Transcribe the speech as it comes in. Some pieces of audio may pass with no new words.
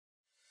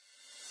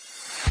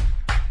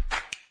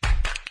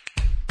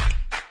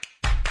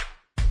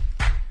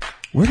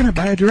Where can I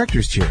buy a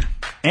director's chair?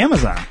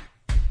 Amazon.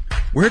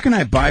 Where can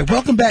I buy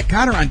Welcome Back,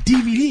 Kotter on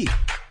DVD?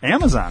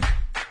 Amazon.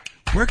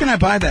 Where can I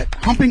buy that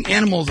Humping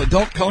Animals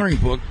adult coloring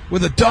book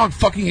with a dog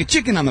fucking a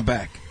chicken on the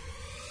back?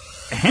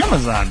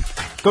 Amazon.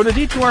 Go to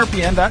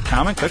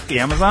d2rpn.com and click the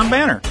Amazon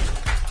banner.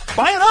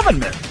 Buy an oven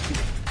mitt.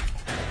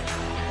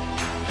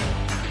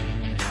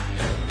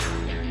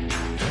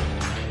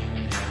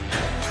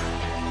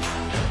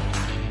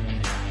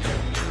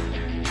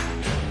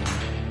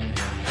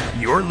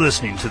 You're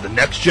listening to the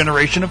next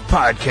generation of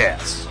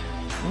podcasts.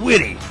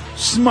 Witty,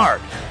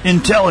 smart,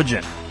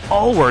 intelligent.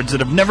 All words that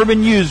have never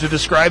been used to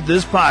describe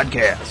this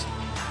podcast.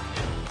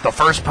 The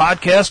first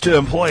podcast to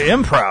employ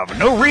improv,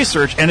 no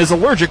research, and is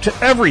allergic to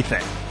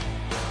everything.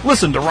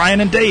 Listen to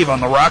Ryan and Dave on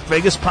the Rock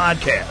Vegas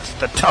Podcast,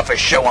 the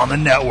toughest show on the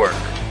network.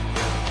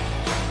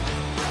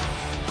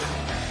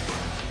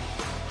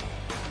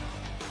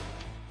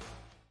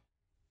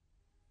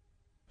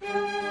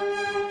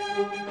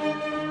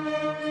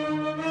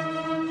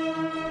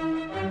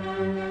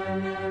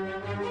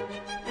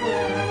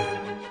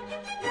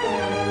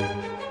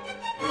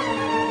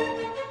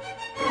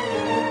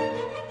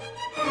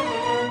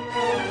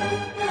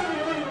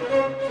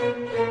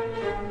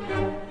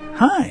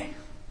 Hi.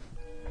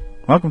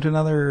 Welcome to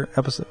another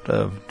episode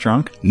of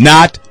Drunk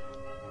Not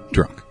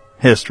Drunk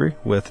History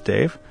with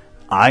Dave.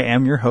 I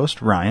am your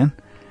host, Ryan.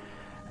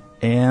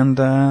 And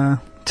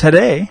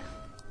today,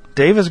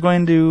 Dave is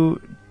going to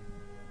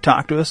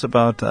talk to us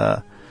about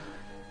a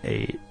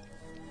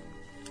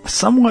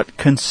somewhat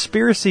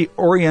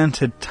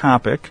conspiracy-oriented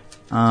topic,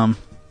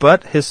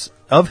 but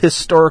of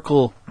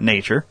historical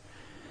nature.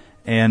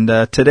 And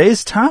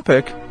today's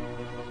topic,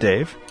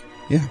 Dave,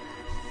 Yeah.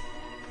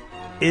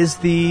 is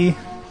the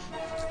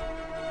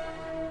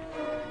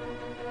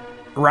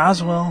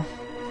Roswell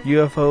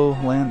UFO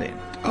landing.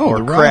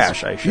 Or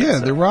crash, I should say. Yeah,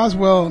 the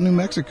Roswell, New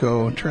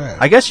Mexico crash.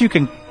 I guess you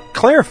can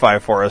clarify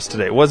for us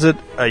today. Was it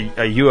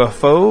a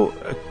UFO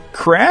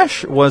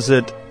crash? Was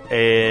it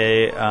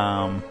a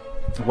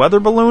weather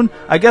balloon?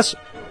 I guess,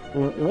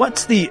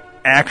 what's the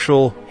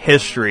actual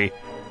history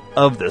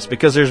of this?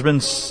 Because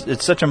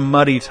it's such a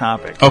muddy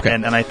topic. Okay.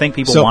 And I think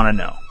people want to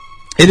know.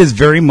 It is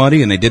very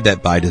muddy, and they did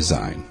that by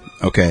design.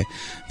 Okay.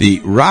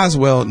 The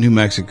Roswell, New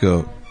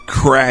Mexico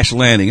crash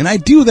landing. And I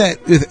do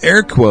that with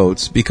air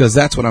quotes because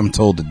that's what I'm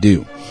told to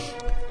do.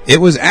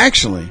 It was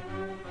actually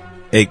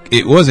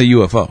it was a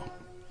UFO.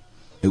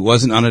 It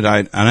was an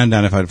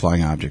unidentified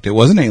flying object. It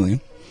was an alien.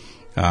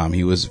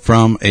 He was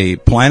from a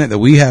planet that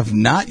we have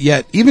not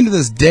yet, even to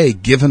this day,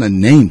 given a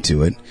name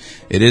to it.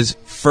 It is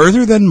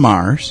further than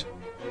Mars.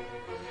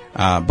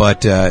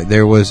 But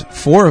there was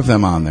 4 of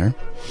them on there.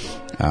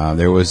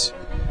 There was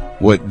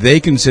what they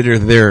consider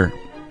their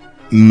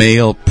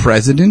male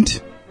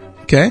president.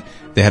 Okay.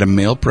 They had a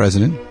male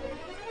president.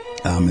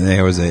 And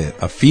there was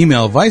a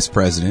female vice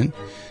president,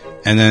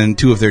 and then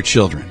 2 of their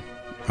children.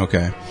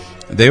 Okay.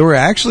 They were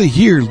actually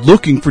here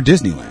looking for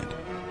Disneyland.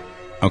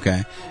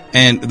 Okay.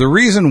 And the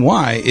reason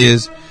why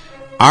is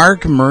our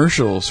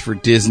commercials for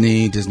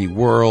Disney, Disney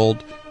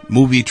World,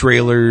 movie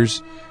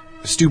trailers,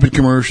 stupid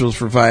commercials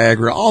for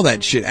Viagra, all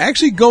that shit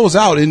actually goes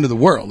out into the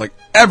world, like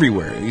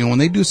everywhere. You know, when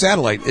they do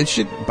satellite, it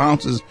shit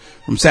bounces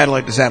from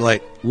satellite to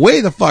satellite way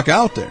the fuck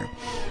out there.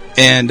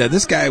 And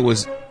this guy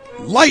was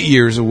light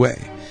years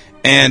away.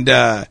 And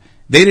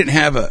they didn't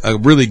have a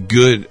really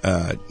good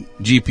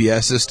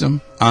GPS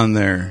system on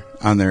their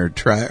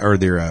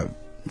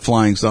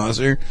flying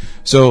saucer.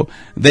 So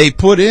they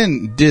put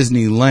in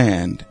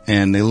Disneyland,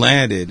 and they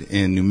landed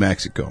in New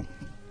Mexico.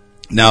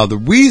 Now, the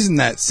reason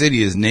that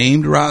city is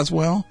named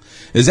Roswell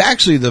is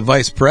actually the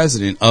vice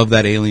president of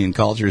that alien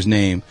culture's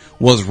name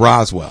was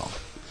Roswell.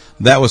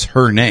 That was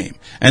her name.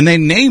 And they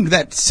named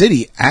that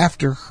city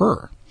after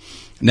her.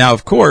 Now,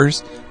 of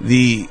course,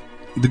 the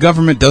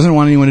government doesn't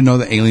want anyone to know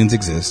that aliens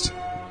exist.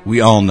 We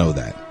all know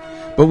that.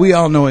 But we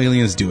all know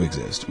aliens do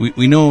exist.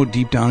 We know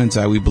deep down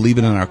inside, we believe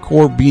it in our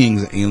core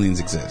beings that aliens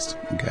exist.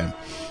 Okay.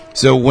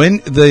 So when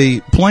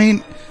the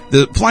flying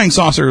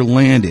saucer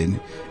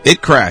landed,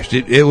 it crashed.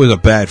 It was a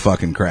bad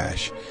fucking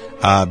crash.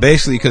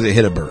 Basically because it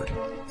hit a bird.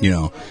 You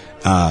know,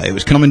 it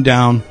was coming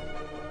down.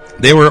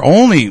 They were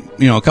only,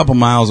 a couple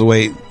miles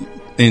away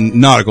in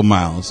nautical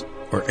miles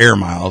or air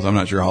miles. I'm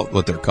not sure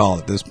what they're called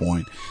at this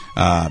point,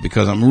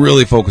 because I'm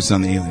really focused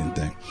on the alien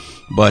thing.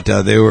 But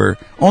they were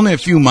only a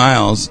few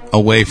miles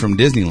away from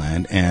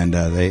Disneyland, and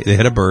they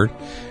hit a bird,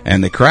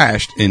 and they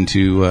crashed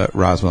into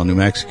Roswell, New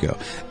Mexico.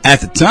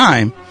 At the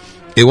time,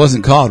 it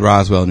wasn't called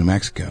Roswell, New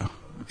Mexico.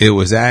 It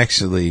was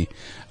actually,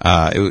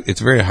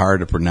 it's very hard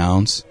to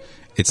pronounce.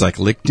 It's like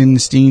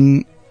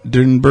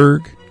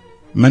Lichtensteinburg,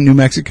 New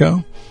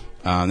Mexico.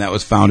 That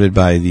was founded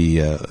by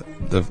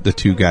the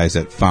 2 guys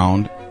that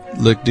found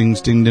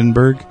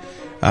Lichtensteinburg,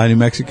 New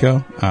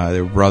Mexico.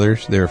 They were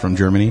brothers. They were from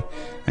Germany,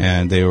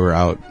 and they were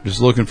out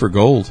just looking for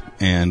gold.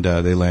 And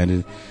they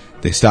landed.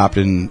 They stopped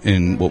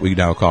in what we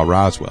now call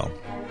Roswell.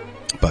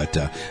 But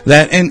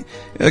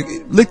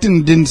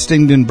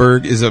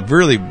Lichtensteinburg is a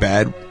really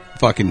bad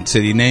fucking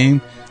city name.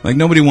 Like,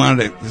 nobody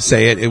wanted to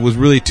say it. It was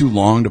really too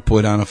long to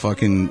put on a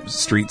fucking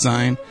street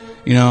sign,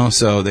 you know,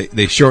 so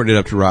they shortened it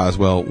up to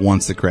Roswell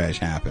once the crash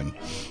happened.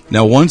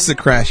 Now, once the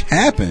crash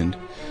happened,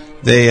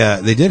 they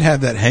did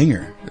have that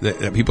hangar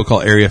that people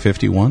call Area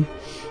 51.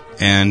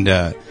 And,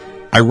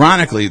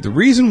 ironically, the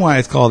reason why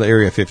it's called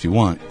Area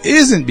 51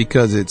 isn't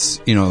because it's,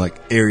 you know, like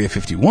Area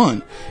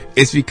 51.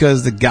 It's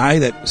because the guy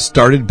that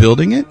started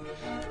building it,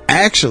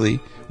 actually,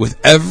 with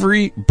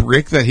every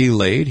brick that he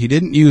laid, he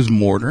didn't use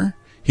mortar.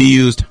 He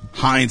used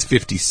Heinz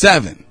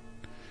 57.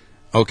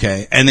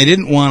 Okay. And they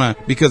didn't want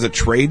to, because of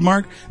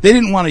trademark, they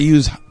didn't want to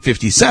use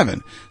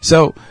 57.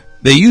 So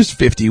they used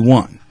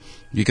 51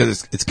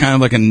 because it's kind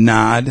of like a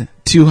nod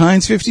to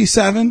Heinz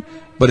 57,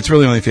 but it's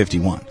really only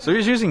 51. So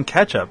he's using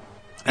ketchup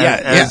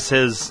as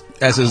his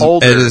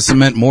holder. As a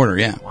cement mortar.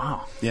 Yeah.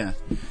 Wow. Yeah.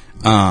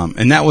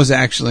 And that was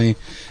actually,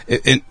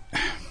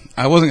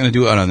 I wasn't going to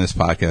do it on this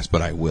podcast,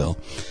 but I will.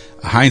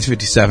 Heinz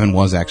 57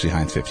 was actually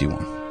Heinz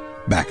 51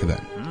 back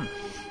then.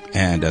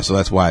 And so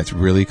that's why it's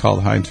really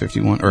called Heinz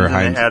 51. Or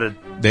Heinz,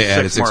 they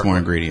added six more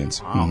ingredients.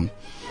 Wow.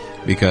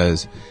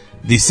 Because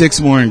the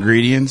 6 more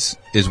ingredients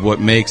is what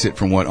makes it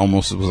from what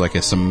almost was like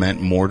a cement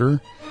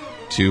mortar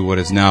to what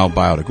is now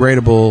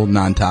biodegradable,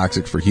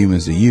 non-toxic for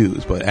humans to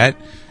use. But at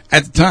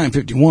the time,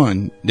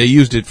 51, they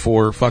used it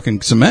for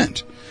fucking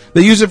cement.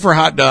 They used it for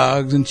hot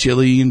dogs and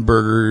chili and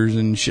burgers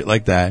and shit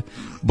like that.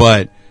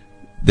 But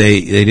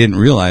they didn't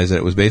realize that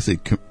it was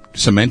basically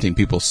cementing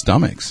people's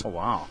stomachs. Oh,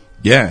 wow.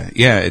 Yeah,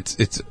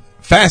 it's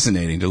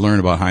fascinating to learn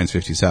about Heinz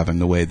 57,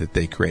 the way that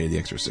they created the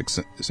extra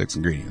six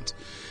ingredients.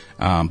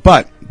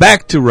 But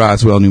back to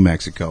Roswell, New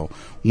Mexico.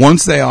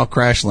 Once they all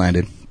crash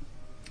landed,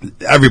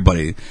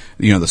 everybody,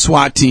 you know, the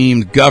SWAT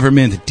team, the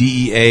government, the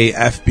DEA,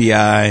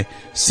 FBI,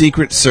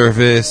 Secret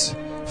Service,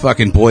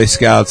 fucking Boy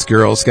Scouts,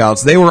 Girl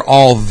Scouts, they were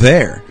all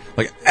there.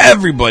 Like,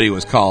 everybody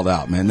was called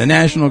out, man. The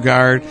National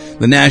Guard,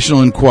 the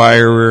National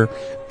Enquirer,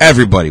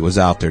 everybody was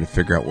out there to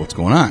figure out what's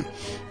going on.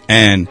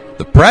 And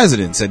the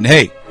president said,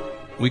 hey,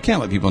 we can't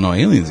let people know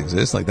aliens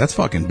exist. Like, that's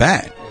fucking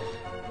bad.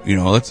 You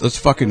know, let's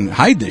fucking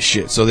hide this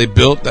shit. So they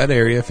built that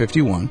Area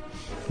 51.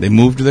 They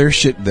moved their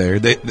shit there.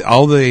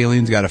 All the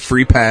aliens got a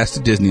free pass to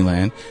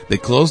Disneyland. They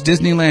closed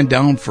Disneyland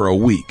down for a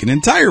week, an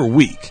entire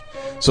week.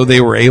 So they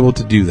were able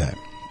to do that.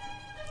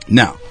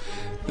 Now,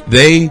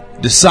 they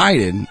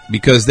decided,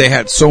 because they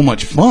had so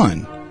much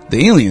fun,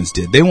 the aliens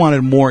did, they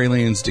wanted more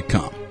aliens to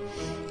come.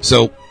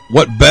 So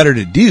what better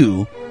to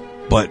do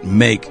but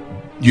make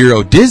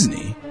Euro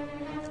Disney,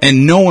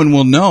 and no one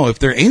will know if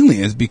they're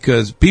aliens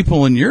because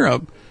people in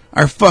Europe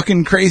are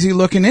fucking crazy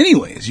looking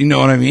anyways. You know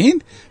what I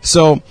mean?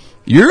 So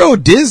Euro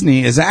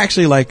Disney is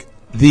actually like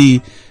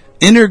the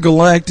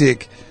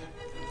intergalactic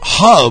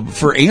hub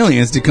for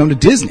aliens to come to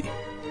Disney.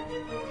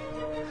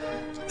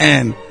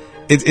 And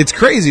it's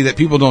crazy that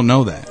people don't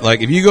know that.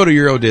 Like, if you go to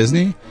Euro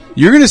Disney,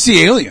 you're going to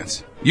see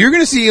aliens. You're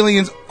going to see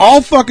aliens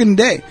all fucking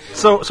day.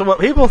 So what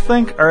people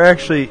think are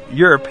actually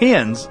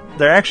Europeans,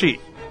 they're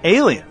actually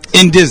aliens.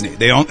 In Disney.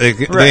 They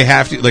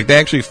have to, like, they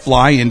actually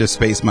fly into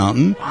Space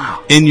Mountain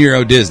in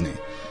Euro Disney.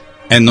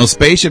 And those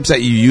spaceships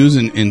that you use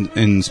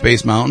in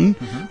Space Mountain,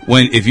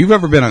 if you've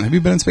ever been on, have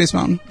you been in Space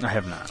Mountain? I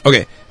have not.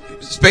 Okay.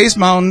 Space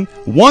Mountain,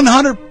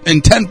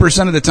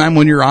 110% of the time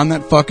when you're on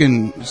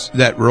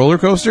that roller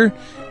coaster,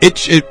 it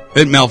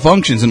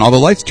malfunctions and all the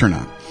lights turn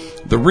on.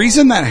 The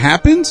reason that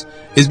happens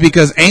is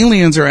because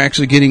aliens are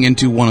actually getting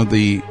into one of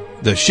the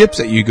ships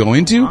that you go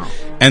into,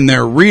 and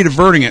they're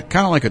re-diverting it,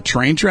 kind of like a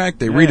train track.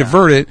 They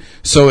re-divert it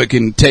so it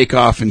can take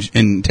off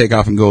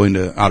and go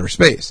into outer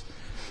space.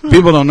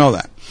 People don't know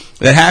that.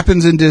 That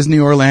happens in Disney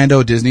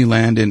Orlando,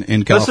 Disneyland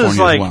in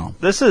California as well.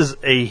 This is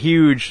a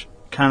huge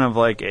kind of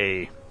like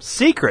a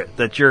secret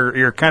that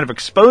you're kind of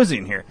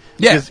exposing here.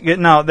 Yeah.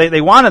 Now,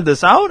 they wanted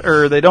this out,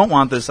 or they don't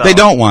want this out? They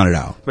don't want it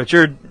out. But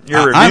you're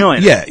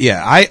revealing it.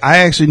 Yeah. I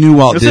actually knew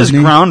Walt Disney. This is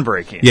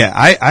groundbreaking. Yeah,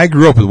 I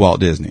grew up with Walt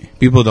Disney.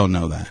 People don't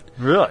know that.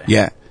 Really?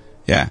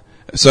 Yeah.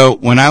 So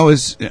when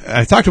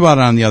I talked about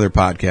it on the other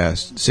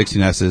podcast,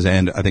 16S's,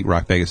 and I think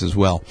Rock Vegas as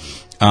well.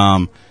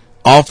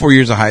 All 4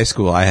 years of high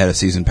school, I had a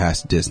season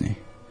pass to Disney.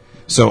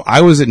 So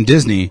I was in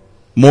Disney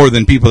more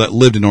than people that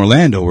lived in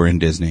Orlando were in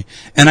Disney.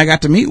 And I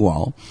got to meet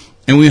Walt,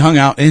 and we hung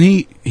out, and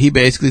he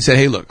basically said,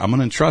 hey, look, I'm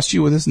going to trust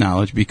you with this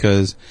knowledge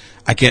because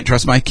I can't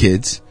trust my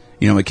kids.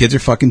 You know, my kids are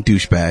fucking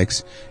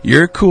douchebags.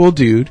 You're a cool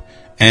dude,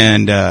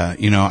 and,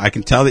 I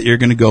can tell that you're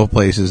going to go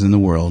places in the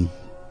world,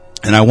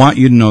 and I want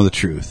you to know the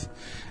truth.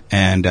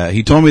 And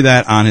he told me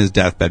that on his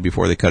deathbed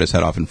before they cut his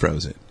head off and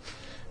froze it.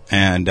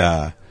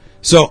 And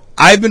so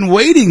I've been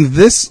waiting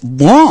this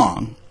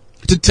long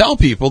to tell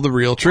people the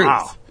real truth.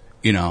 Wow.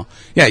 You know,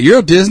 yeah,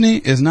 Euro Disney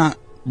is not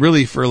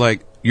really for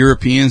like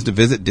Europeans to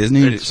visit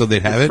Disney so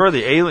they'd have it. It's for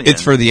the aliens.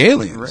 It's for the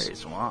aliens.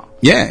 Race. Wow.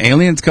 Yeah,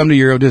 aliens come to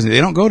Euro Disney.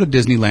 They don't go to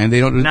Disneyland. They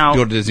don't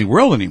go to Disney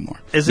World anymore.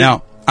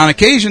 Now, on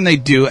occasion, they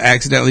do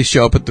accidentally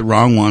show up at the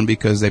wrong one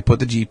because they put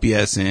the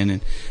GPS in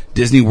and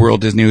Disney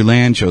World,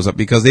 Disneyland shows up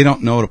because they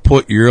don't know to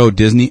put Euro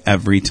Disney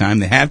every time.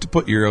 They have to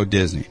put Euro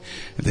Disney.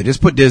 If they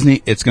just put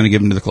Disney, it's going to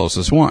give them to the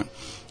closest one.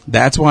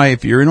 That's why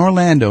if you're in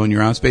Orlando and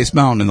you're on Space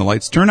Mountain and the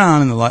lights turn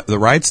on and the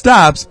ride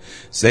stops,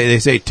 they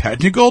say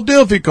technical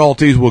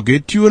difficulties, we'll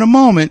get to you in a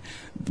moment.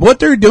 What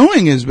they're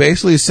doing is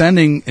basically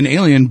sending an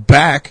alien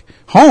back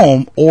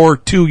home or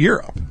to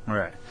Europe.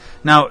 Right.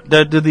 Now,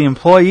 do the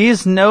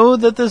employees know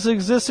that this is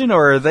existing,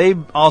 or are they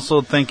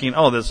also thinking,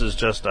 oh, this is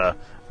just a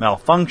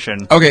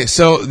malfunction? Okay,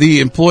 so the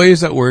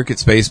employees that work at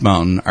Space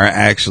Mountain are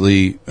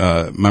actually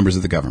members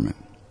of the government.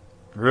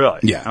 Really?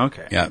 Yeah.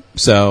 Okay. Yeah.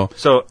 So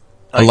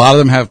like, a lot of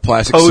them have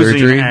plastic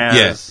surgery.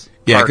 As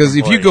yeah, because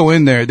if you go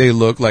in there, they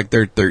look like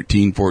they're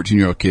 13,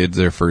 14-year-old kids,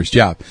 their first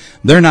job.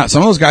 They're not.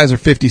 Some of those guys are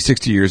 50,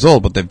 60 years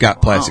old, but they've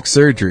got plastic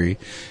surgery,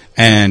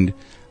 and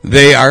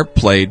they are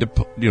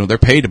they're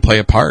paid to play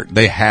a part.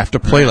 They have to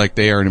play like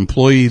they are an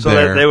employee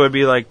there. So they would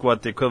be like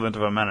what the equivalent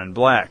of a Men in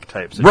Black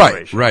type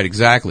situation. Right,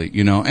 exactly.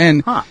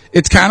 And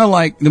it's kind of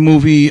like the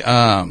movie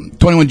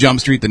 21 Jump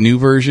Street, the new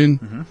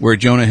version, where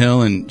Jonah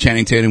Hill and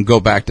Channing Tatum go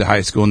back to high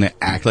school and they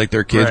act like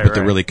they're kids, but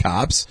they're really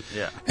cops.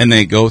 Yeah. And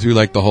they go through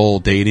like the whole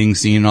dating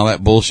scene and all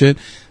that bullshit.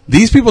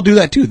 These people do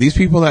that too. These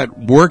people that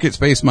work at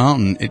Space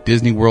Mountain, at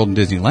Disney World and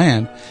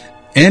Disneyland,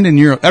 and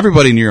in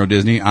everybody in Euro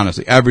Disney,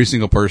 honestly, every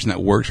single person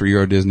that works for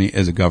Euro Disney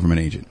is a government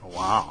agent.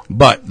 Wow.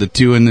 But the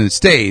two in the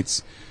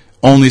States,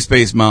 only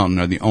Space Mountain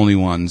are the only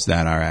ones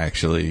that are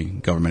actually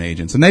government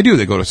agents. And they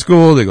go to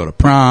school, they go to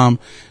prom,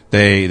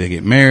 they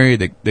get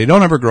married, they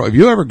don't ever grow. If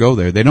you ever go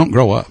there, they don't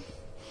grow up.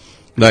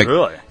 Like,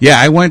 really? Yeah,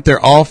 I went there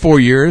all 4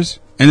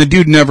 years, and the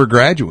dude never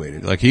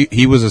graduated. Like,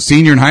 he was a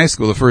senior in high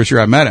school the first year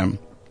I met him.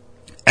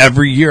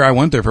 Every year I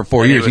went there for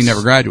 4 years, he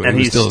never graduated. And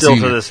he's still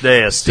to this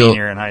day a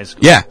senior in high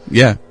school.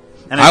 Yeah.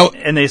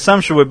 And the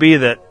assumption would be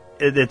that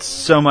it's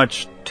so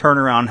much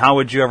turnaround. How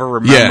would you ever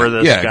remember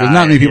this guy? Yeah, because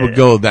not many people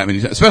go that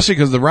many times, especially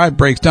because the ride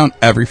breaks down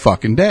every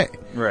fucking day.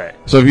 Right.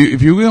 So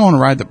if you go on a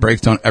ride that breaks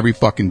down every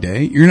fucking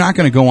day, you're not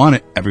going to go on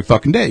it every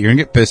fucking day. You're going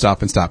to get pissed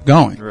off and stop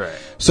going. Right.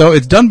 So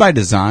it's done by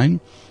design,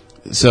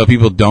 so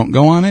people don't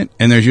go on it,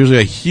 and there's usually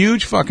a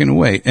huge fucking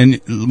wait. And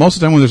most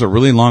of the time when there's a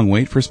really long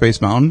wait for Space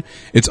Mountain,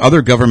 it's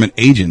other government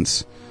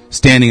agents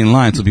standing in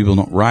line so people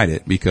don't ride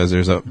it because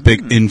there's a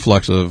big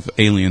influx of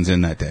aliens in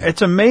that day.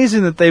 It's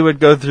amazing that they would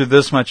go through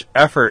this much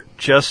effort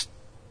just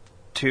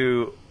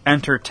to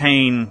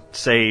entertain,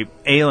 say,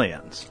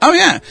 aliens. Oh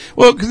yeah.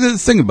 Well,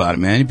 because think about it,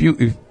 man.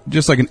 If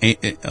just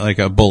like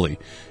a bully,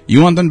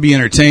 you want them to be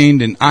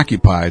entertained and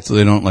occupied so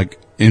they don't like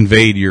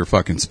invade your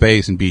fucking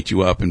space and beat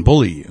you up and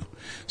bully you.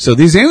 So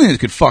these aliens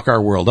could fuck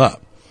our world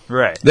up.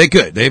 Right. They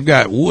could. They've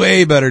got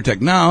way better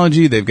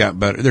technology.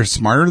 They're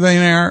smarter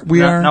than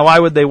we are. Now, why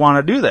would they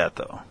want to do that,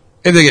 though?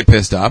 If they get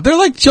pissed off. They're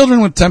like children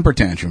with temper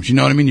tantrums. You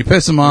know what I mean? You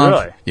piss them off.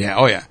 Really? Yeah.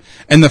 Oh, yeah.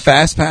 And the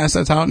Fast Pass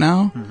that's out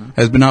now,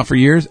 has been out for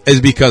years, is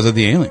because of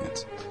the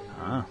aliens.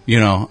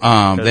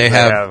 They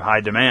have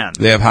high demand.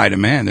 They have high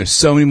demand. There's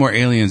so many more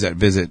aliens that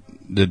visit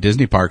the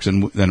Disney parks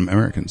than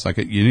Americans. Like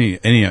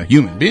any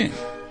human being.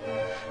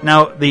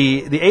 Now,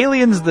 the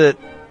aliens that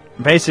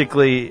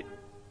basically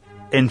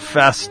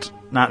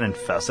not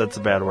infest, that's a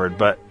bad word,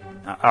 but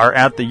are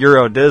at the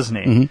Euro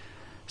Disney.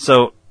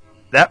 So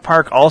that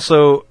park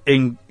also,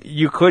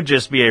 you could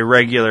just be a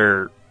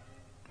regular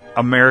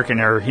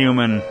American or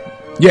human,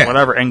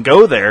 whatever, and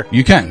go there.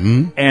 You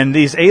can. And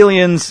these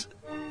aliens,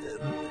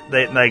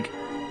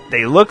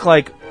 they look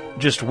like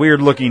just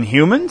weird looking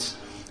humans.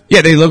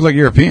 Yeah, they look like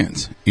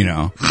Europeans,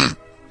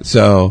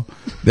 So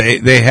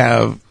they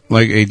have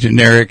like a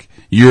generic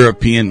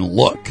European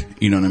look.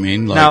 You know what I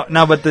mean? Like,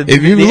 now, but the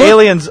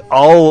aliens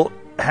all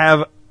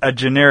have a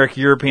generic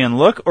European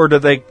look, or do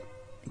they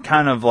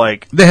kind of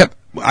like... They have,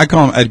 I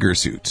call them Edgar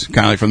suits,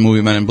 kind of like from the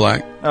movie Men in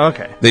Black. Oh,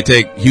 okay. They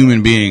take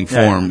human being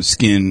form,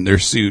 skin, their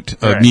suit,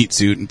 meat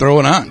suit, and throw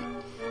it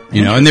on.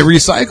 And they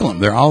recycle them.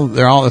 They're all,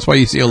 that's why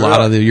you see a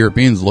lot of the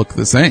Europeans look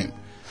the same.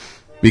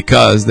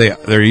 Because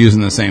they're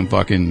using the same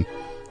fucking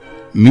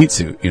meat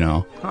suit,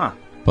 Huh.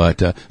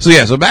 But,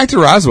 so back to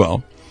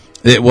Roswell.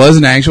 It was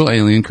an actual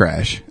alien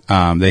crash.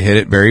 They hit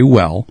it very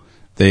well.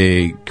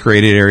 They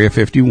created Area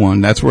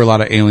 51. That's where a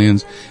lot of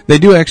aliens... They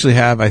do actually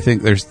have, I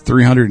think, there's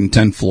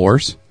 310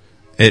 floors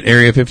at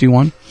Area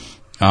 51.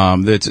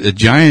 It's a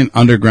giant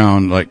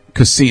underground, like,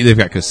 casino. They've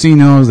got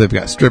casinos. They've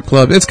got strip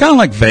clubs. It's kind of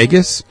like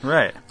Vegas.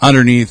 Right.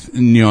 Underneath,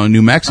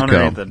 New Mexico.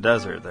 Underneath the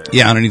desert there.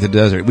 Yeah, underneath the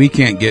desert. We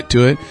can't get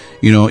to it.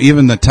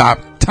 Even the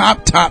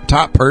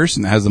top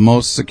person that has the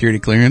most security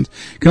clearance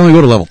can only go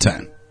to level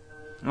 10.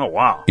 Oh,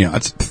 wow.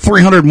 It's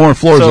 300 more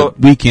floors that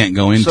we can't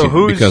go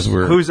into because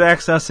we're... who's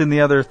accessing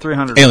the other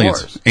 300 aliens.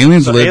 floors?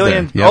 Aliens live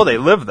there. Yep. Oh, they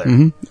live there.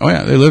 Mm-hmm. Oh,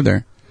 yeah, they live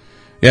there.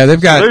 Yeah, they've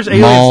got there's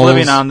malls. Aliens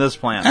living on this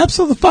planet.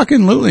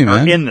 Absolutely,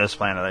 man. Or in this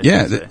planet,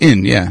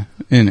 in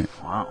it.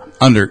 Wow.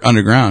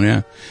 Underground,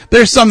 yeah.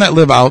 There's some that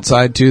live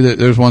outside, too.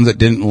 There's ones that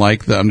didn't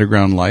like the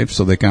underground life,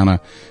 so they kind of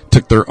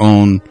took their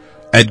own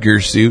Edgar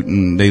suit,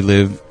 and they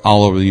live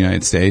all over the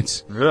United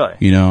States. Really?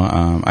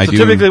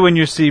 Typically when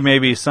you see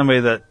maybe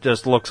somebody that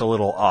just looks a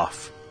little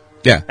off,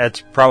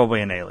 that's probably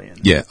an alien.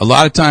 Yeah, a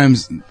lot of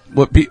times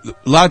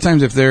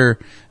if they're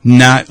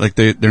not like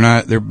they're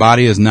not, their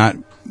body is not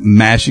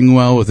mashing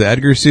well with the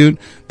Edgar suit,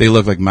 they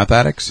look like meth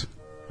addicts.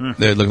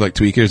 They look like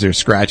tweakers. They're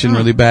scratching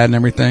really bad and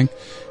everything.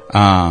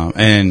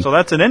 And So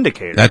that's an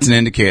indicator. that's an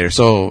indicator.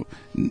 So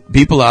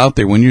people out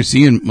there, when you're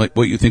seeing like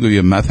what you think would be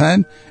a meth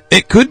head,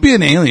 it could be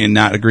an alien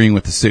not agreeing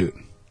with the suit.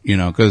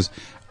 Because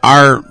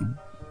our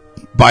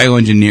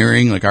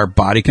bioengineering, like our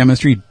body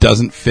chemistry,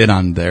 doesn't fit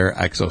on their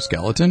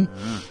exoskeleton.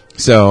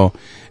 So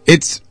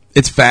it's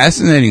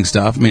fascinating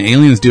stuff. I mean,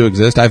 aliens do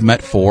exist. I've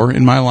met 4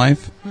 in my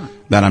life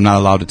that I'm not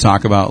allowed to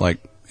talk about like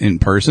in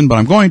person, but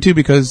I'm going to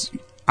because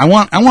I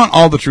want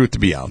all the truth to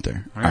be out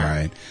there. All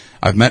right.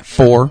 I've met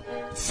 4,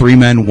 3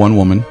 men, 1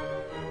 woman,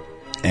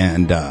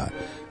 and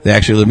they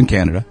actually live in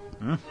Canada.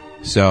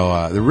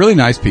 So they're really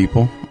nice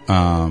people.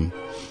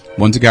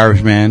 One's a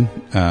garbage man,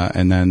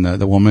 and then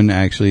the woman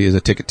actually is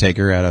a ticket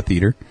taker at a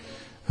theater.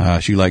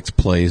 She likes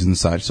plays and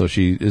such, so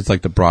it's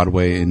like the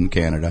Broadway in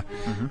Canada.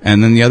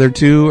 And then the other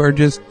 2 are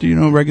just,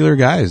 regular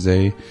guys.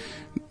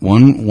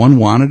 One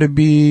wanted to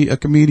be a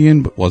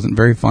comedian, but wasn't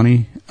very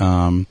funny.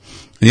 And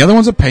the other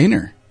one's a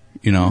painter.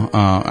 He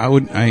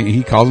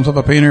calls himself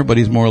a painter, but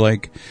he's more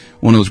like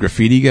one of those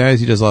graffiti guys.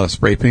 He does a lot of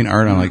spray paint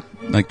art on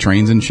like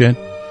trains and shit.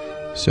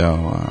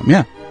 So,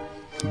 yeah.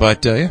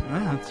 But,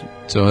 yeah.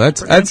 So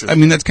that's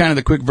kind of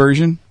the quick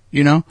version,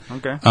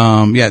 Okay.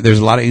 There's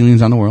a lot of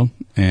aliens on the world,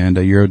 and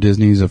Euro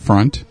Disney's a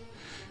front,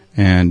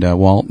 and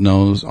Walt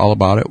knows all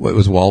about it. It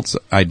was Walt's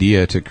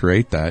idea to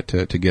create that,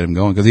 to get him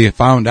going, because he had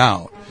found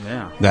out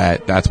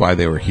that's why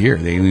they were here.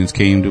 The aliens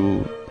came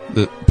to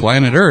the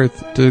planet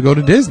Earth to go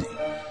to Disney,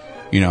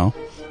 And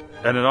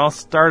it all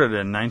started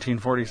in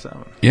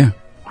 1947. Yeah.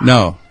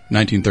 No,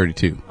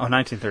 1932. Oh,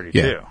 1932.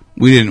 Yeah.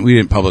 We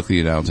didn't publicly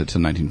announce it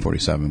till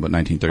 1947, but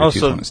 1932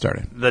 is when it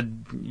started. The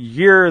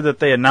year that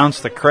they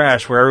announced the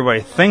crash, where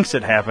everybody thinks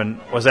it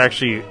happened, was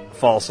actually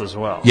false as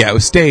well. Yeah, it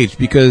was staged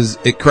because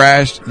it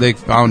crashed. They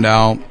found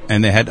out,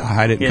 and they had to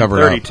hide it and cover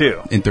it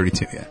up. In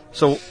 32, yeah.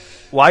 So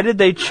why did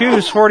they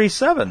choose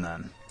 47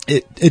 then?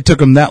 It took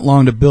them that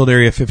long to build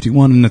Area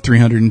 51 and the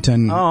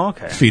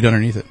 310 feet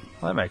underneath it.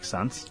 Well, that makes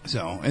sense.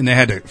 So, and they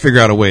had to figure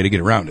out a way to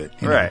get around it.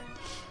 Right.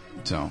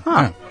 So,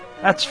 yeah.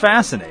 That's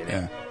fascinating.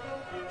 Yeah.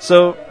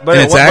 So, but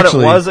it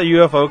was a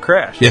UFO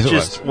crash. Yes, it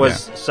just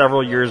was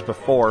several years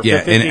before.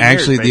 Yeah, and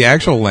actually, the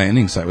actual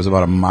landing site was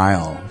about a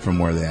mile from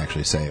where they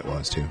actually say it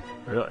was, too.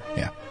 Really?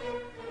 Yeah.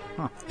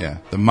 Huh. Yeah.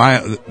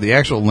 The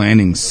actual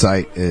landing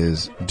site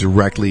is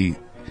directly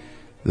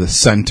the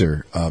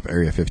center of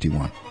Area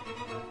 51.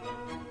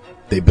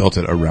 They built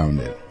it around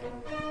it.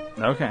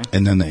 Okay.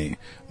 And then they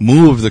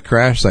moved the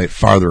crash site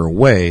farther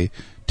away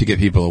to get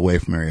people away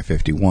from Area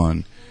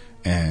 51.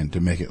 And to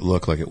make it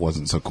look like it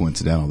wasn't so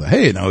coincidental that,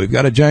 hey, now we've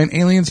got a giant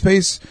alien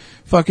space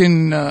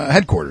fucking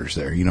headquarters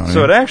there, you know what I mean?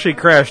 So it actually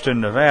crashed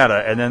in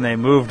Nevada, and then they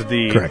moved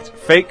the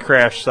fake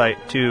crash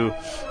site to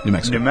New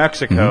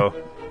Mexico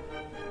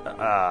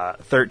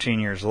 13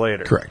 years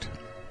later. Correct.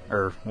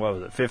 Or what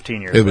was it,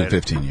 15 years later? It was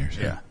 15 years,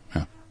 yeah.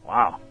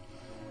 Wow.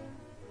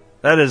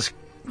 That is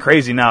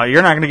crazy. Now,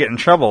 you're not going to get in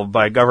trouble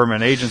by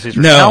government agencies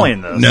for telling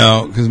this.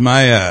 No, because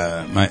my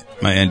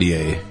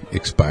NDA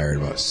expired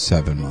about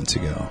 7 months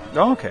ago.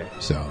 Oh, okay.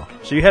 So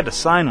you had to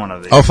sign one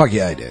of these. Oh, fuck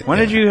yeah, I did. When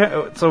did you...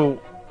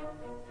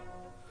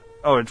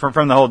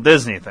 from the whole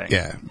Disney thing.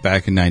 Yeah,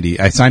 back in 90...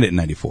 I signed it in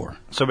 94.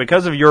 So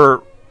because of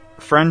your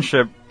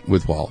friendship...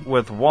 With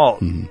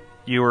Walt.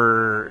 You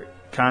were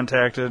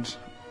contacted...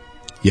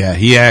 Yeah,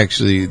 he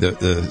actually,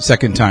 the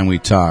second time we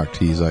talked,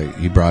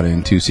 he brought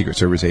in 2 Secret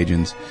Service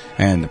agents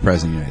and the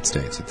President of the United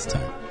States at the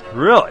time.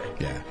 Really?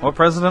 Yeah. What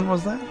president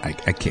was that? I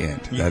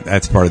can't.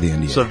 That's part of the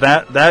NDA. So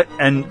that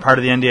and part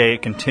of the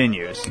NDA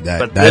continues.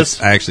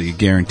 That's actually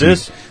guaranteed.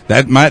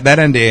 That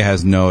NDA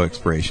has no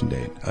expiration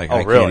date. Like,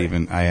 I really?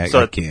 Can't even,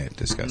 I can't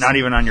discuss Not it.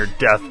 even on your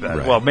deathbed.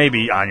 Right. Well,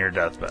 maybe on your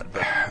deathbed.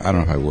 But. I don't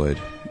know if I would.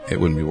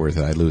 It wouldn't be worth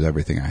it. I'd lose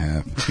everything I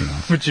have,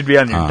 But you'd be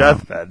on your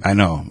deathbed. I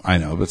know,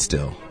 but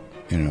still.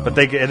 But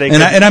they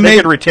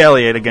could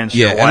retaliate against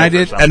your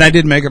wife. And I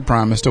did make a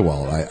promise to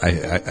Walt.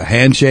 A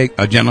handshake,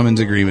 a gentleman's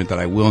agreement that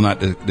I will not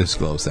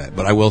disclose that.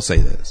 But I will say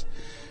this.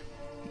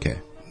 Okay,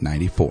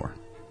 94.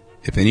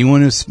 If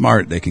anyone is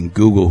smart, they can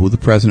Google who the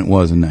president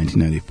was in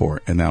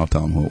 1994, and that'll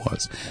tell them who it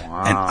was.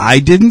 Wow. And I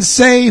didn't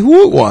say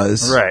who it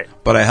was, right?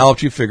 But I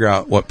helped you figure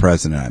out what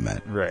president I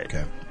met. Right.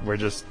 Okay. We're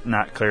just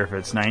not clear if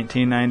it's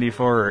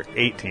 1994 or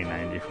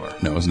 1894.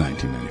 No, it was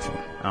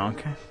 1994.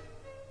 Okay.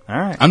 All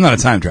right. I'm not a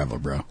time traveler,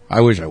 bro.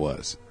 I wish I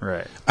was.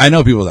 Right. I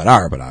know people that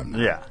are, but I'm not.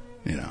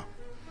 Yeah.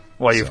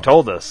 Well, you've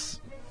told us.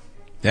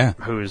 Yeah.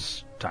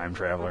 Who's time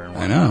traveler and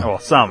I know. Well,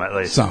 some at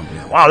least. Some.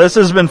 Yeah. Wow, this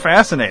has been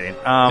fascinating.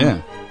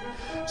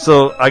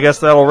 So I guess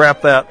that'll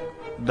wrap that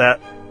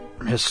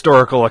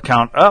historical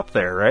account up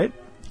there, right?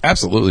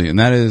 Absolutely, and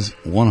that is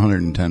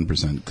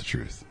 110% the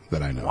truth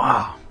that I know.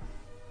 Wow.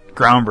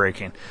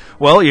 Groundbreaking.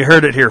 Well, you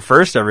heard it here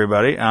first,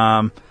 everybody.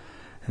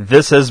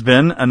 This has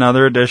been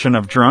another edition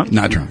of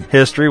Not Drunk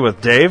History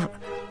with Dave.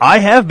 I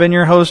have been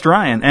your host,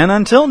 Ryan, and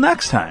until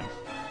next time.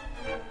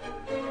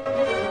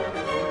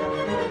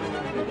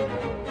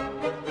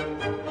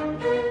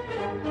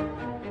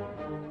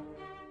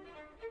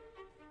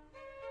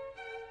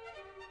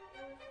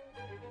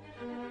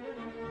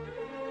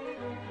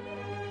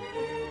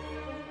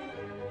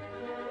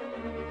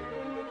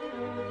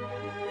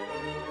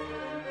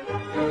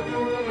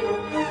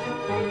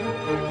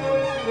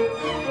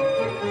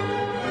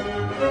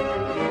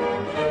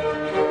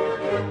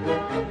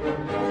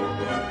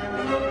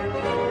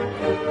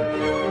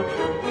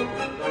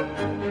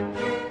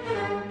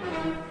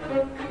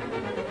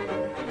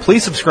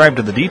 Please subscribe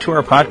to the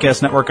D2R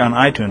Podcast Network on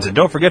iTunes, and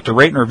don't forget to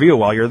rate and review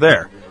while you're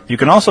there. You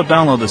can also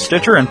download the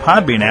Stitcher and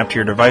Podbean app to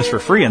your device for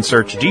free and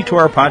search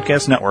D2R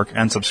Podcast Network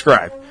and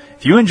subscribe.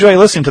 If you enjoy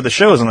listening to the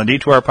shows on the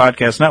D2R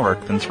Podcast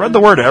Network, then spread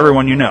the word to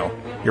everyone you know.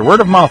 Your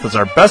word of mouth is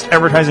our best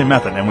advertising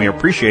method, and we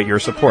appreciate your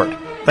support.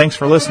 Thanks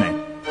for listening.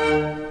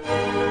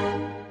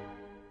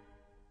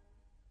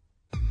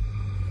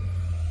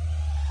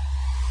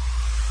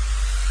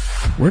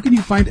 Where can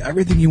you find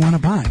everything you want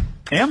to buy?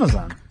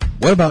 Amazon.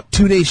 What about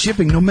 2-day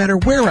shipping no matter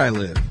where I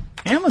live?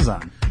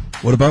 Amazon.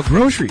 What about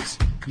groceries?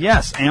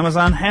 Yes,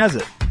 Amazon has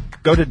it.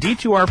 Go to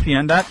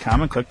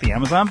d2rpn.com and click the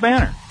Amazon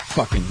banner.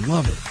 Fucking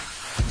love it.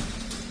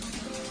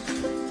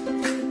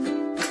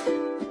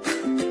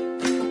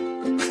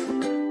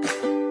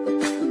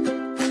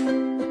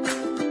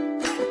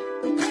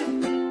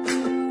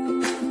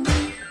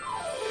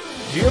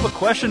 Do you have a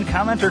question,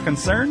 comment, or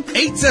concern?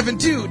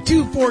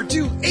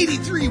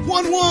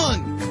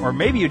 872-242-8311. Or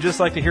maybe you'd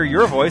just like to hear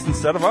your voice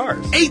instead of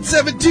ours.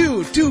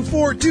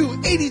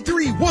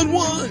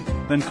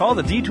 872-242-8311. Then call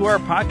the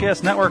D2R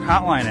Podcast Network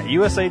hotline at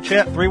USA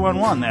Chat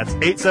 311. That's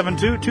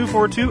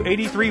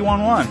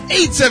 872-242-8311.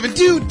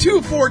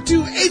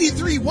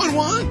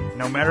 872-242-8311.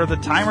 No matter the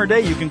time or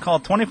day, you can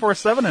call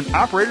 24/7 and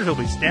operators will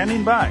be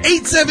standing by.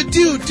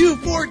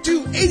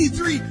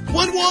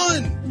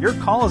 872-242-8311. Your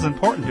call is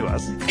important to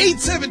us.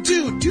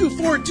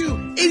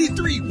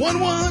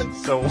 872-242-8311.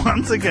 So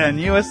once again,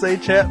 USA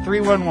Chat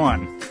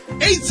 311.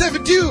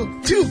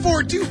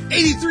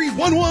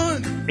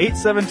 872-242-8311.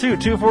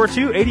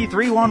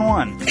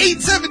 872-242-8311.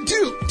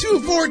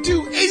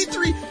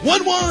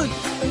 872-242-8311.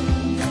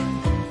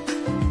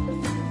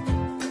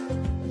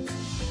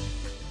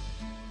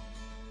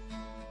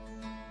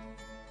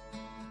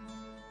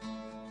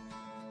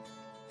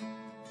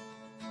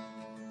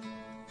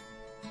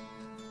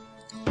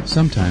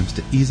 Sometimes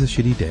to ease a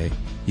shitty day,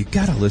 you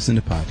gotta listen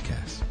to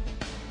podcasts.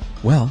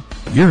 Well,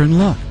 you're in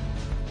luck.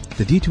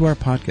 The D2R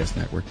Podcast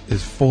Network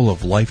is full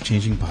of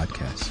life-changing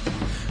podcasts.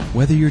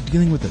 Whether you're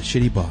dealing with a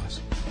shitty boss,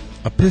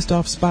 a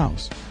pissed-off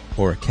spouse,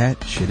 or a cat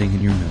shitting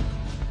in your milk,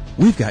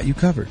 we've got you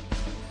covered.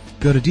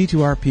 Go to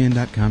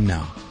d2rpn.com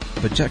now,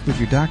 but check with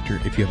your doctor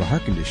if you have a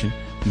heart condition,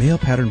 male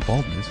pattern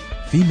baldness,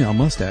 female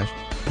mustache,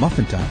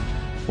 muffin top,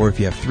 or if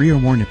you have 3 or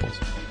more nipples.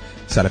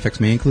 Side effects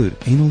may include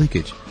anal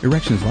leakage,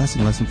 erections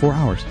lasting less than 4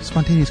 hours,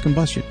 spontaneous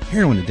combustion,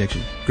 heroin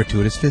addiction,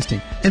 gratuitous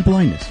fisting, and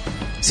blindness.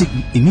 Seek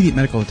immediate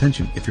medical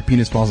attention if your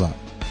penis falls out.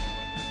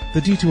 The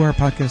D2R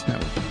Podcast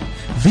Network.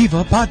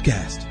 Viva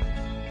Podcast!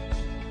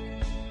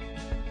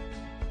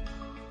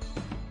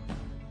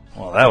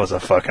 Well, that was a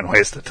fucking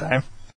waste of time.